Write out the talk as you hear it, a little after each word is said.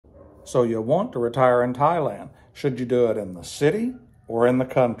So you want to retire in Thailand. Should you do it in the city or in the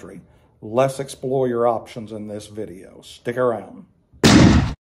country? Let's explore your options in this video. Stick around.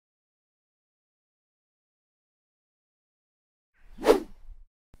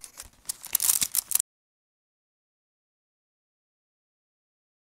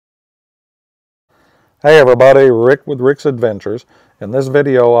 Hey everybody, Rick with Rick's Adventures. In this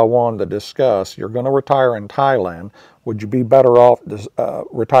video I wanted to discuss, you're going to retire in Thailand. Would you be better off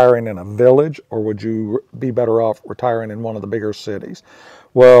retiring in a village, or would you be better off retiring in one of the bigger cities?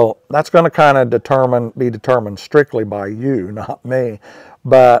 Well, that's going to kind of be determined strictly by you, not me.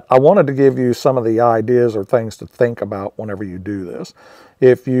 But I wanted to give you some of the ideas or things to think about whenever you do this.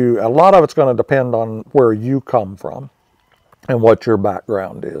 A lot of it's going to depend on where you come from and what your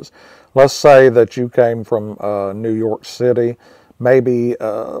background is. Let's say that you came from New York City, maybe,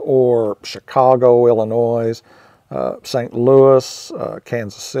 or Chicago, Illinois, St. Louis,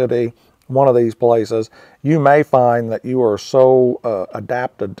 Kansas City, one of these places. You may find that you are so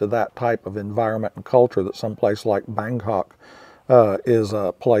adapted to that type of environment and culture that some place like Bangkok is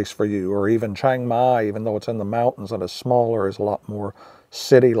a place for you, or even Chiang Mai, even though it's in the mountains and is smaller, is a lot more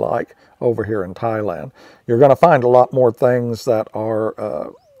city-like over here in Thailand. You're going to find a lot more things that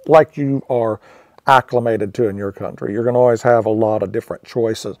are like you are acclimated to in your country. You're going to always have a lot of different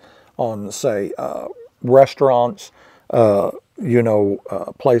choices on, say, restaurants,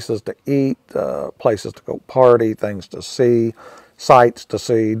 places to eat, places to go party, things to see, sights to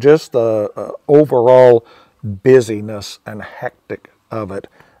see, just the overall busyness and hectic of it,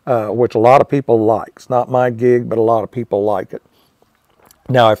 which a lot of people like. It's not my gig, but a lot of people like it.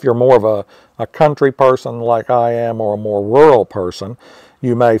 Now, if you're more of a country person like I am, or a more rural person,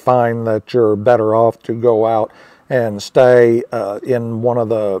 you may find that you're better off to go out and stay in one of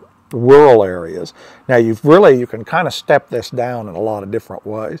the rural areas. Now, you can kind of step this down in a lot of different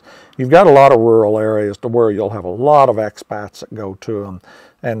ways. You've got a lot of rural areas to where you'll have a lot of expats that go to them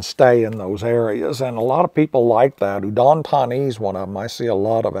and stay in those areas, and a lot of people like that. Udon Thani is one of them. I see a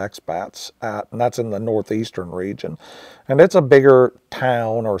lot of expats and that's in the northeastern region, and it's a bigger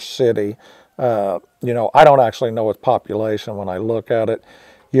town or city. I don't actually know its population when I look at it,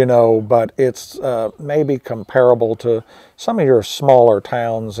 but it's maybe comparable to some of your smaller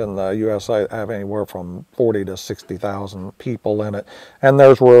towns in the USA that have anywhere from 40 to 60,000 people in it. And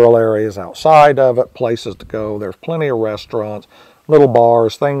there's rural areas outside of it, places to go. There's plenty of restaurants, little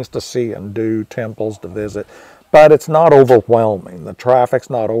bars, things to see and do, temples to visit. But it's not overwhelming. The traffic's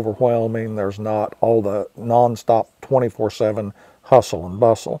not overwhelming. There's not all the nonstop 24/7 hustle and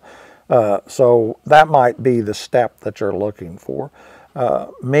bustle. So that might be the step that you're looking for.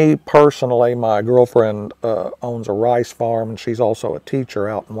 Me personally, my girlfriend owns a rice farm, and she's also a teacher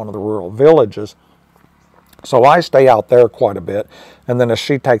out in one of the rural villages. So I stay out there quite a bit, and then if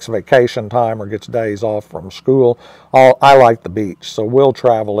she takes vacation time or gets days off from school, I like the beach. So we'll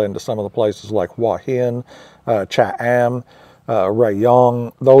travel into some of the places like Hua Hin, Cham,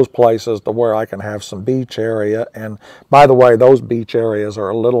 Rayong, those places to where I can have some beach area. And by the way, those beach areas are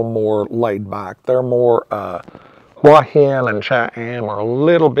a little more laid back. They're more, Hua Hin and Cham are a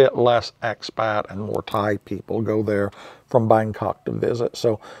little bit less expat, and more Thai people go there from Bangkok to visit.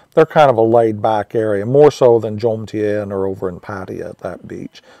 So they're kind of a laid back area, more so than Jom Tien or over in Pattaya at that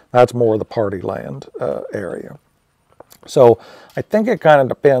beach. That's more the party land area. So I think it kind of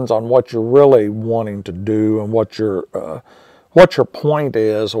depends on what you're really wanting to do and what your point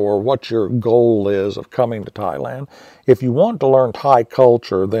is, or what your goal is of coming to Thailand. If you want to learn Thai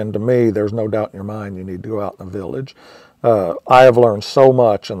culture, then to me, there's no doubt in your mind you need to go out in a village. I have learned so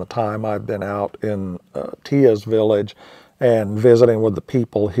much in the time I've been out in Tia's village and visiting with the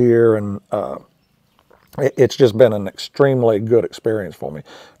people here, and it's just been an extremely good experience for me.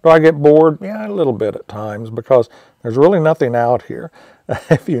 Do I get bored? Yeah, a little bit at times, because there's really nothing out here.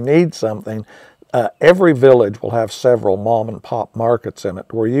 If you need something, every village will have several mom and pop markets in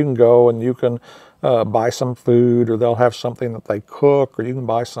it where you can go and you can buy some food, or they'll have something that they cook, or you can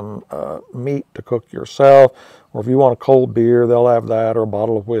buy some meat to cook yourself, or if you want a cold beer, they'll have that, or a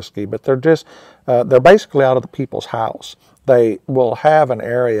bottle of whiskey. But they're basically out of the people's house. They will have an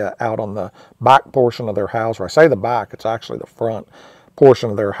area out on the back portion of their house, or I say the back, it's actually the front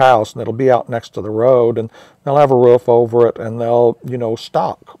portion of their house, and it'll be out next to the road, and they'll have a roof over it, and they'll,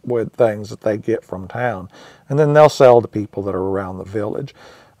 stock with things that they get from town, and then they'll sell to people that are around the village.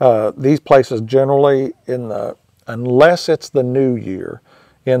 These places generally, unless it's the new year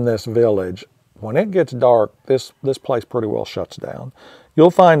in this village, when it gets dark, this place pretty well shuts down. You'll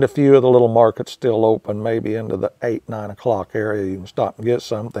find a few of the little markets still open, maybe into the 8, 9 o'clock area. You can stop and get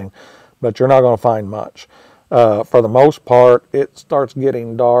something, but you're not going to find much. For the most part, it starts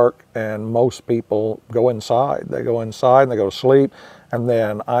getting dark, and most people go inside. They go inside and they go to sleep. And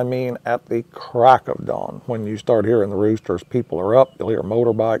then, I mean, at the crack of dawn, when you start hearing the roosters, people are up. You'll hear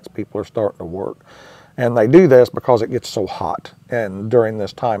motorbikes. People are starting to work. And they do this because it gets so hot and during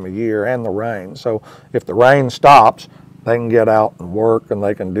this time of year, and the rain. So if the rain stops, they can get out and work and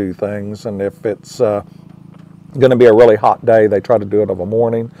they can do things. And if it's going to be a really hot day, they try to do it of a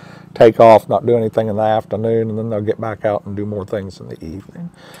morning, take off, not do anything in the afternoon, and then they'll get back out and do more things in the evening.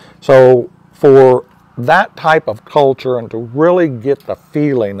 So for that type of culture, and to really get the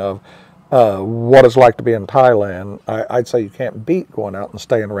feeling of what it's like to be in Thailand, I'd say you can't beat going out and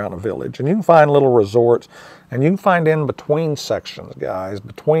staying around a village. And you can find little resorts, and you can find in between sections, guys,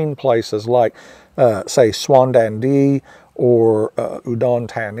 between places like, say, Swandandi or Udon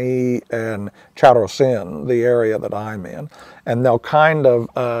Thani and Charosin, the area that I'm in. And they'll kind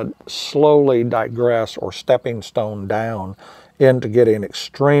of slowly digress or stepping stone down into getting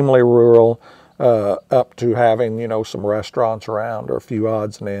extremely rural, up to having, you know, some restaurants around or a few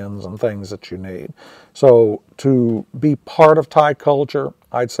odds and ends and things that you need. So to be part of Thai culture,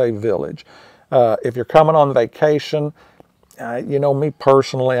 I'd say village. If you're coming on vacation, you know, me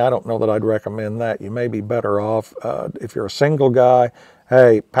personally, I don't know that I'd recommend that. You may be better off, if you're a single guy,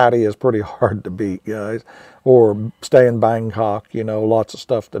 hey, Pattaya is pretty hard to beat, guys. Or stay in Bangkok, you know, lots of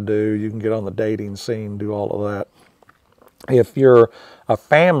stuff to do. You can get on the dating scene, do all of that. If you're a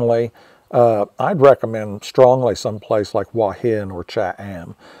family, I'd recommend strongly someplace like Hua Hin or Cha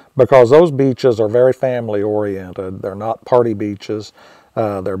Am, because those beaches are very family oriented. They're not party beaches.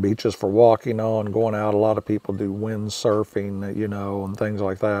 They're beaches for walking on, going out. A lot of people do windsurfing, you know, and things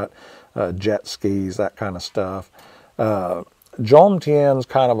like that, jet skis, that kind of stuff. Jom Tien's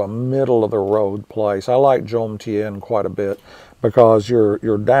kind of a middle of the road place. I like Jom Tien quite a bit because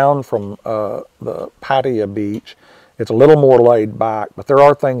you're down from the Pattaya beach. It's a little more laid back, but there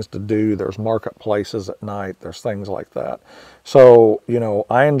are things to do. There's marketplaces at night. There's things like that. So, you know,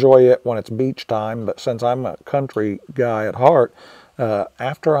 I enjoy it when it's beach time, but since I'm a country guy at heart,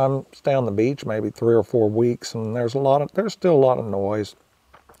 after I'm stay on the beach maybe 3 or 4 weeks, and there's still a lot of noise,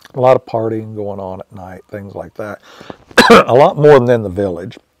 a lot of partying going on at night, things like that. A lot more than in the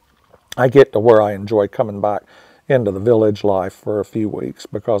village. I get to where I enjoy coming back into the village life for a few weeks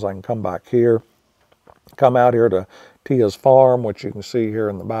because I can come back here, come out here to Tia's farm, which you can see here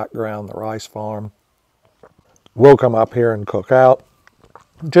in the background, the rice farm. We'll come up here and cook out.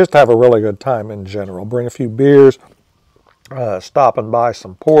 Just have a really good time in general. Bring a few beers, stop and buy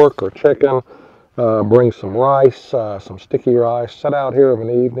some pork or chicken, bring some rice, some sticky rice, sit out here of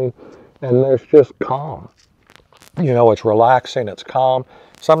an evening, and there's just calm. You know, it's relaxing, it's calm.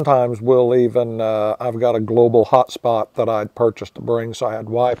 Sometimes we'll even, I've got a global hotspot that I'd purchased to bring, so I had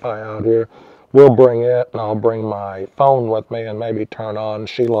Wi-Fi out here. We'll bring it, and I'll bring my phone with me and maybe turn on.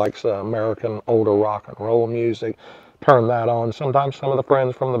 She likes American older rock and roll music. Turn that on. Sometimes some of the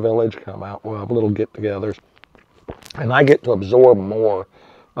friends from the village come out. We'll have little get-togethers. And I get to absorb more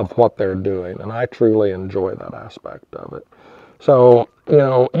of what they're doing, and I truly enjoy that aspect of it. So, you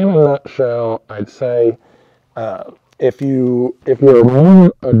know, in a nutshell, I'd say if you're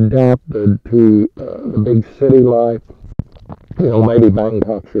more adapted to the big city life, you know, maybe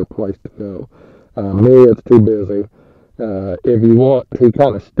Bangkok's your place to go. Me, it's too busy. If you want to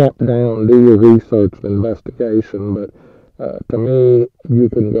kind of step down, do your research and investigation, but to me, you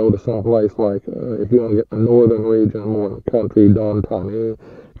can go to some place like, if you want to get the northern region, more in the country, Don Tani.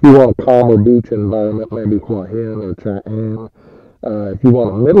 If you want a calmer beach environment, maybe Hua Hin or Cha Am. If you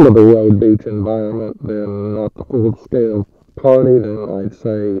want a middle of the road beach environment, then not the full scale party, then I'd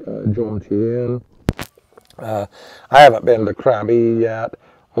say Jom Tien. I haven't been to Krabi yet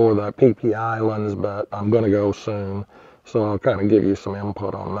or the PP Islands, but I'm going to go soon. So I'll kind of give you some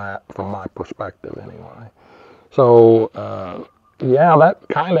input on that from my perspective anyway. So, yeah, that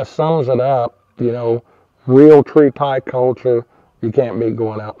kind of sums it up. You know, real true Thai culture, you can't be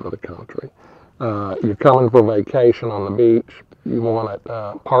going out into the country. You're coming for vacation on the beach. You want it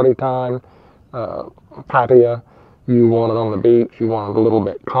party time, Pattaya. You want it on the beach. You want it a little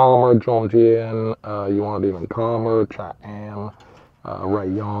bit calmer, Jomtien. You want it even calmer, Cha Am,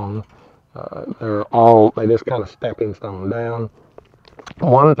 Rayong. They just kind of stepping stone down.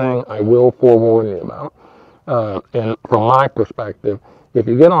 One thing I will forewarn you about, and from my perspective, if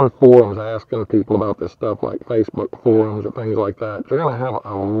you get on forums asking people about this stuff like Facebook forums or things like that, you're going to have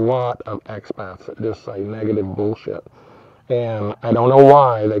a lot of expats that just say negative bullshit. And I don't know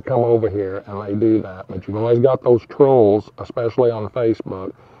why they come over here and they do that, but you've always got those trolls, especially on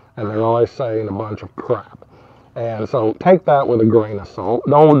Facebook, and they're always saying a bunch of crap. And so take that with a grain of salt.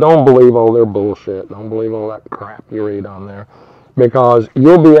 Don't believe all their bullshit. Don't believe all that crap you read on there, because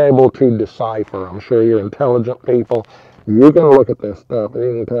you'll be able to decipher. I'm sure you're intelligent people. You can look at this stuff and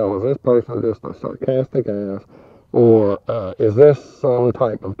you can tell, is this person just a sarcastic ass, or is this some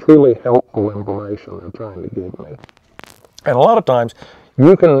type of truly helpful information they're trying to give me? And a lot of times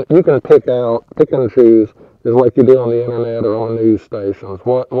you can pick and choose, just like you do on the internet or on news stations.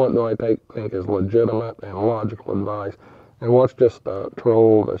 What do I think is legitimate and logical advice, and what's just a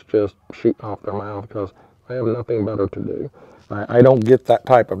troll that's just shooting off their mouth because they have nothing better to do. I don't get that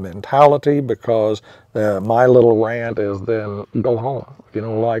type of mentality, because my little rant is, then go home. If you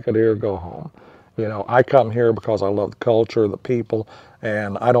don't like it here, go home. You know, I come here because I love the culture, the people,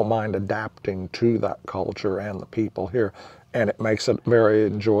 and I don't mind adapting to that culture and the people here, and it makes it very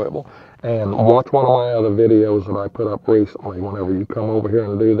enjoyable. And watch one of my other videos that I put up recently. Whenever you come over here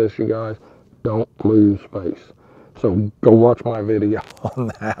and do this, you guys, don't lose face. So go watch my video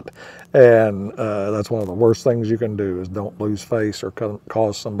on that. And that's one of the worst things you can do, is don't lose face or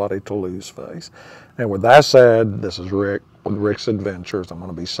cause somebody to lose face. And with that said, this is Rick with Rick's Adventures. I'm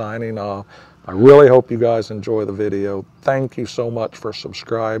going to be signing off. I really hope you guys enjoy the video. Thank you so much for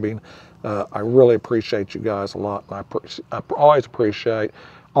subscribing. I really appreciate you guys a lot, and I always appreciate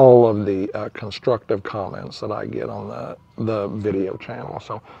all of the constructive comments that I get on the video channel.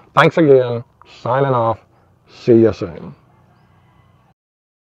 So thanks again. Signing off. See you soon.